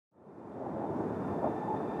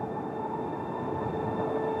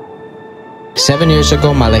7 years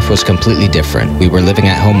ago, my life was completely different. We were living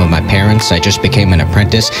at home with my parents, I just became an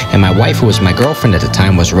apprentice, and my wife, who was my girlfriend at the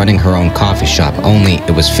time, was running her own coffee shop, only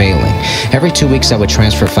it was failing. Every 2 weeks I would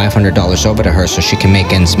transfer $500 over to her so she can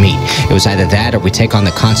make ends meet. It was either that or we take on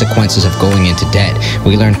the consequences of going into debt.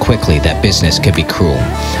 We learned quickly that business could be cruel.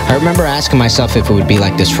 I remember asking myself if it would be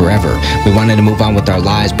like this forever. We wanted to move on with our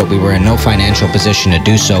lives, but we were in no financial position to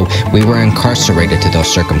do so. We were incarcerated to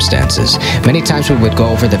those circumstances. Many times we would go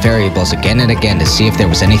over the variables again and again to see if there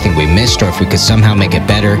was anything we missed or if we could somehow make it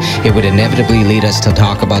better. It would inevitably lead us to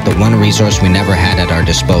talk about the one resource we never had at our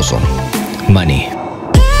disposal: money.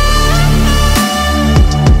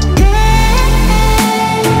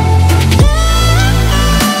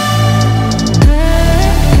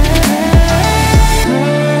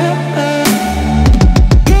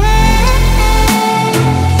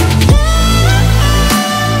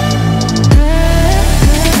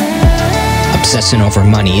 Obsessing over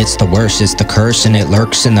money, it's the worst, it's the curse, and it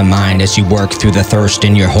lurks in the mind as you work through the thirst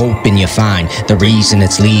and your hope, and you find the reason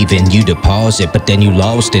it's leaving. You deposit, but then you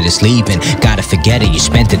lost it, it's leaving. Gotta forget it, you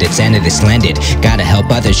spent it, it's ended, it's lended. Gotta help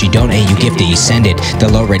others, you donate, you gift it, you send it. The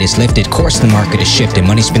low rate is lifted, course the market is shifted.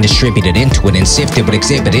 Money's been distributed into it and sifted, but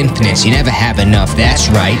exhibit infinite. You never have enough, that's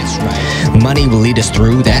right. Money will lead us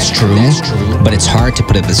through, that's true. But it's hard to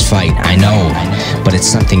put up this fight, I know. But it's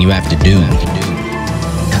something you have to do.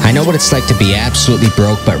 I know what it's like to be absolutely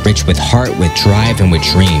broke but rich with heart, with drive, and with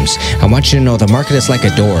dreams. I want you to know the market is like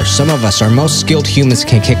a door. Some of us, our most skilled humans,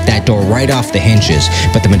 can kick that door right off the hinges.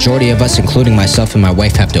 But the majority of us, including myself and my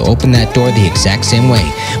wife, have to open that door the exact same way.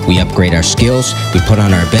 We upgrade our skills, we put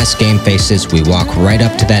on our best game faces, we walk right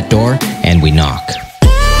up to that door, and we knock.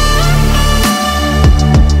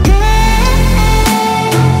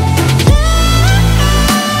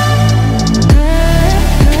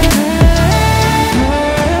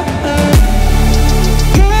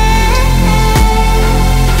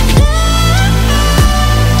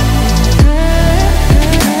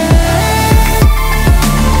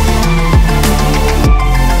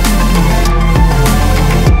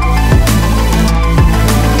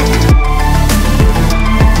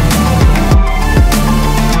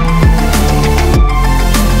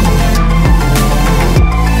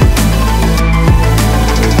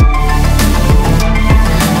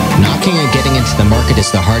 The market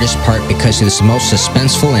is the hardest part because it's the most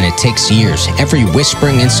suspenseful and it takes years. Every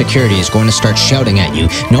whispering insecurity is going to start shouting at you.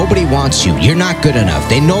 Nobody wants you. You're not good enough.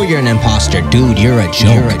 They know you're an imposter. Dude, you're a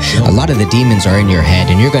joke. A lot of the demons are in your head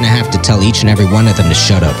and you're going to have to tell each and every one of them to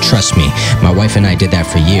shut up. Trust me, my wife and I did that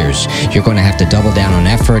for years. You're going to have to double down on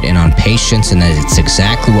effort and on patience, and that's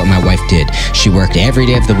exactly what my wife did. She worked every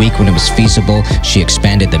day of the week when it was feasible. She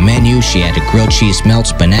expanded the menu. She added grilled cheese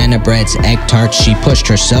melts, banana breads, egg tarts. She pushed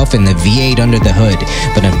herself in the V8 under the hood.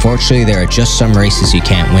 But unfortunately, there are just some races you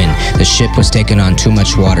can't win. The ship was taking on too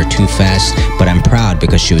much water too fast, but I'm proud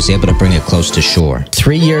because she was able to bring it close to shore.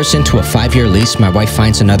 3 years into a 5-year lease, my wife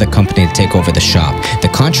finds another company to take over the shop. The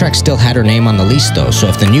contract still had her name on the lease though, so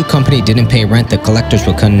if the new company didn't pay rent, the collectors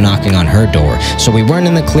would come knocking on her door. So we weren't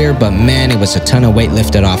in the clear, but man, it was a ton of weight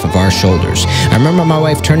lifted off of our shoulders. I remember my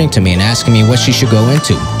wife turning to me and asking me what she should go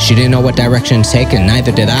into. She didn't know what direction to take, and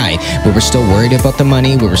neither did I. We were still worried about the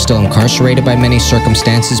money, we were still incarcerated by many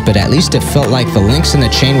circumstances, but at least it felt like the links in the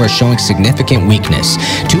chain were showing significant weakness.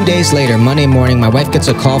 2 days later, Monday morning, my wife gets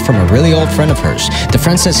a call from a really old friend of hers. The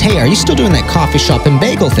friend says, "Hey, are you still doing that coffee shop and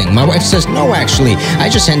bagel thing?" My wife says, "No, actually, I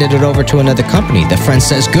just handed it over to another company." The friend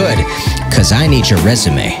says, "Good, 'cause I need your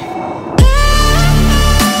resume."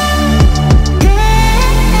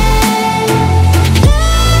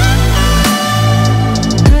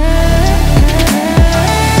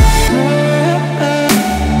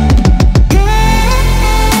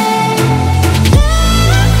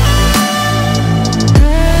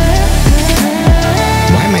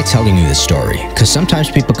 Telling you this story because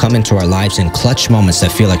sometimes people come into our lives in clutch moments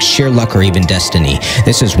that feel like sheer luck or even destiny.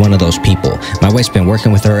 This is one of those people. My wife's been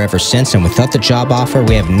working with her ever since, and without the job offer,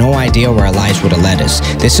 we have no idea where our lives would have led us.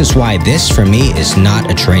 This is why this, for me, is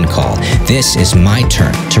not a train call. This is my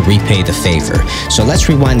turn to repay the favor. So let's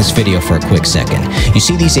rewind this video for a quick second. You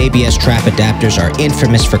see, these ABS trap adapters are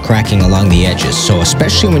infamous for cracking along the edges, so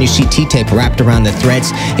especially when you see T-tape wrapped around the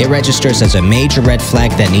threads, it registers as a major red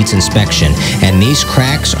flag that needs inspection, and these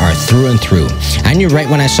cracks are through and through. I knew right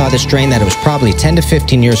when I saw this drain that it was probably 10 to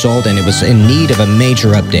 15 years old and it was in need of a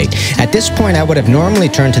major update. At this point, I would have normally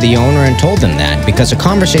turned to the owner and told them that, because a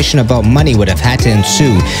conversation about money would have had to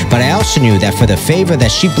ensue, but I also knew that for the favor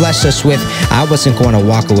that she blessed us with, I wasn't going to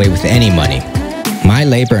walk away with any money. My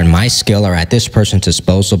labor and my skill are at this person's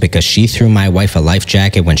disposal because she threw my wife a life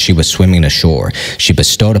jacket when she was swimming ashore. She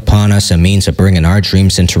bestowed upon us a means of bringing our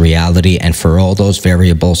dreams into reality, and for all those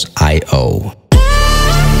variables, I owe.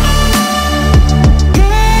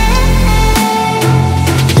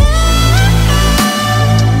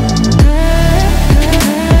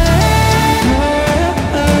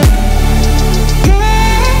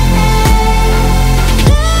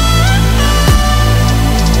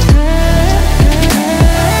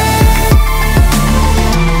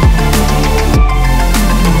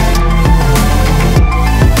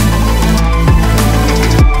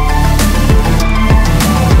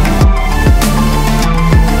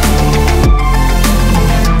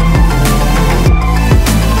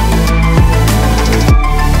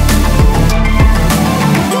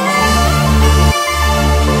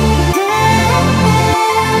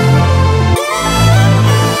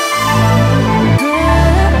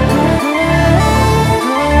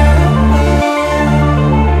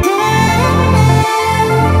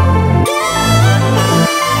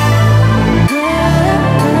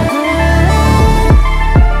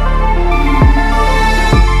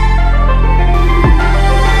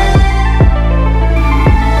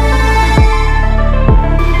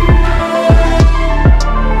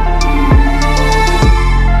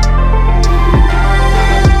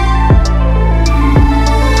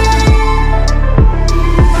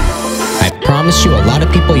 You, a lot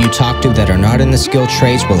of people you talk to that are not in the skilled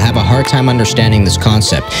trades will have a hard time understanding this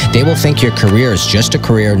concept. They will think your career is just a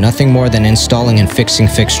career, nothing more than installing and fixing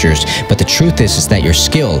fixtures. But the truth is that your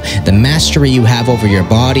skill, the mastery you have over your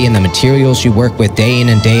body and the materials you work with day in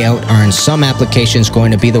and day out are in some applications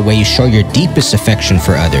going to be the way you show your deepest affection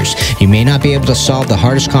for others. You may not be able to solve the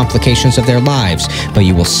hardest complications of their lives, but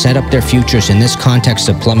you will set up their futures in this context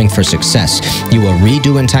of plumbing for success. You will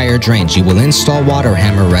redo entire drains. You will install water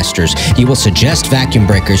hammer resters. You will suggest vacuum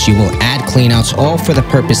breakers. You will add cleanouts, all for the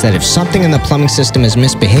purpose that if something in the plumbing system is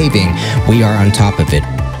misbehaving, we are on top of it.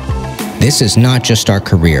 This is not just our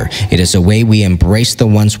career. It is a way we embrace the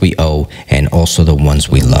ones we owe and also the ones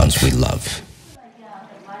we love.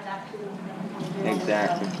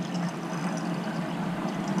 Exactly.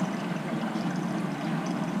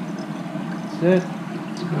 That's it.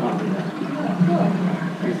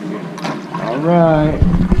 All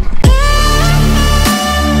right.